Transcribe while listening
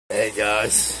Hey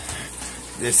guys,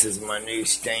 this is my new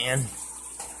stand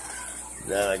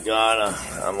that I got.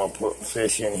 I'm gonna put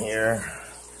fish in here.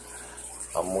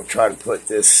 I'm gonna try to put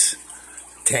this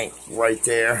tank right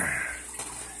there,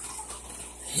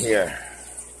 here,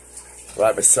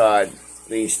 right beside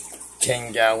these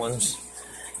 10 gallons,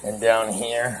 and down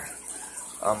here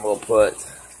I'm gonna put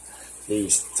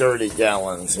these 30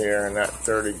 gallons here, and that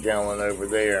 30 gallon over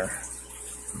there,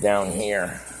 down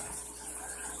here.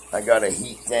 I got a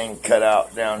heat thing cut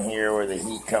out down here where the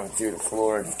heat comes through the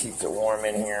floor and keeps it warm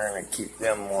in here, and it keeps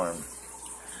them warm.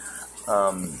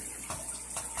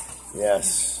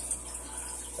 Yes,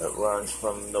 it runs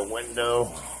from the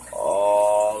window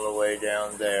all the way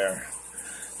down there.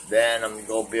 Then I'm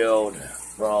going to build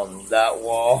from that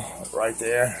wall right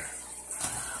there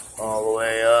all the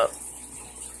way up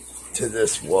to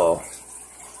this wall.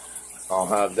 I'll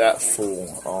have that full.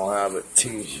 I'll have it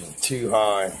too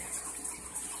high.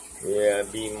 Yeah,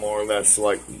 it'd be more or less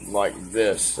like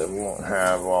this. It won't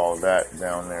have all that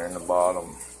down there in the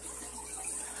bottom.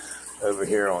 Over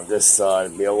here on this side,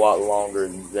 it'd be a lot longer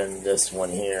than this one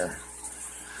here.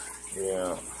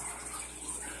 Yeah.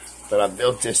 But I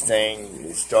built this thing.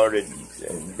 It started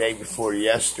the day before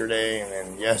yesterday, and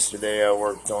then yesterday I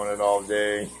worked on it all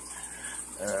day.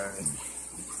 And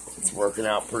it's working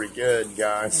out pretty good,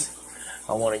 guys.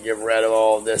 I want to get rid of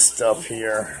all this stuff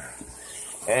here.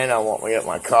 And I want to get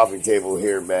my coffee table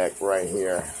here back right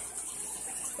here.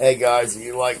 Hey guys, if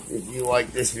you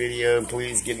like this video,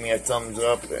 please give me a thumbs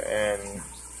up, and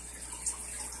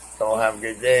y'all have a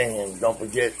good day. And don't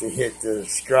forget to hit the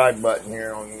subscribe button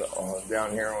here down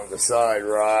here on the side,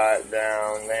 right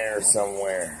down there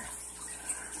somewhere.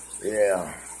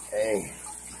 Yeah. Hey,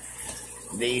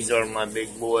 these are my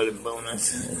big boy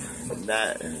bonus.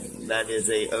 That is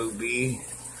a OB.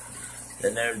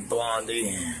 And there's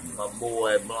Blondie, my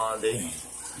boy Blondie.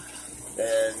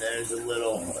 And there's a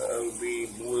little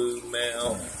OB blue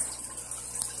male.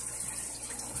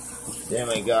 Then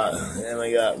we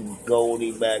got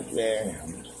Goldie back there.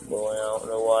 Boy, I don't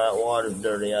know why that water's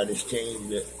dirty. I just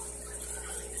changed it.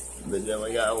 But then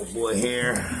we got old boy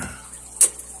here.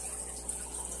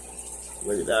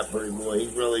 Look at that pretty boy.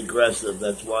 He's really aggressive.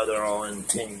 That's why they're all in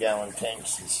 10-gallon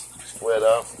tanks. He's split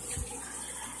up.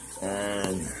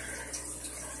 And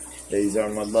these are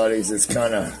my buddies. It's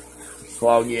kind of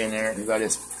foggy in there because I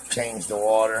just changed the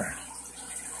water.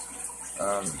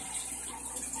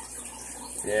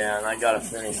 Yeah, and I gotta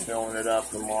finish filling it up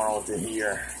tomorrow to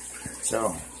here.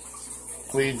 So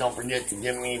please don't forget to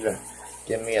give me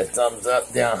a thumbs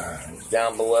up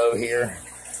down below here,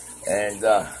 and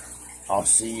I'll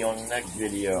see you on the next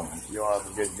video. Y'all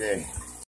have a good day.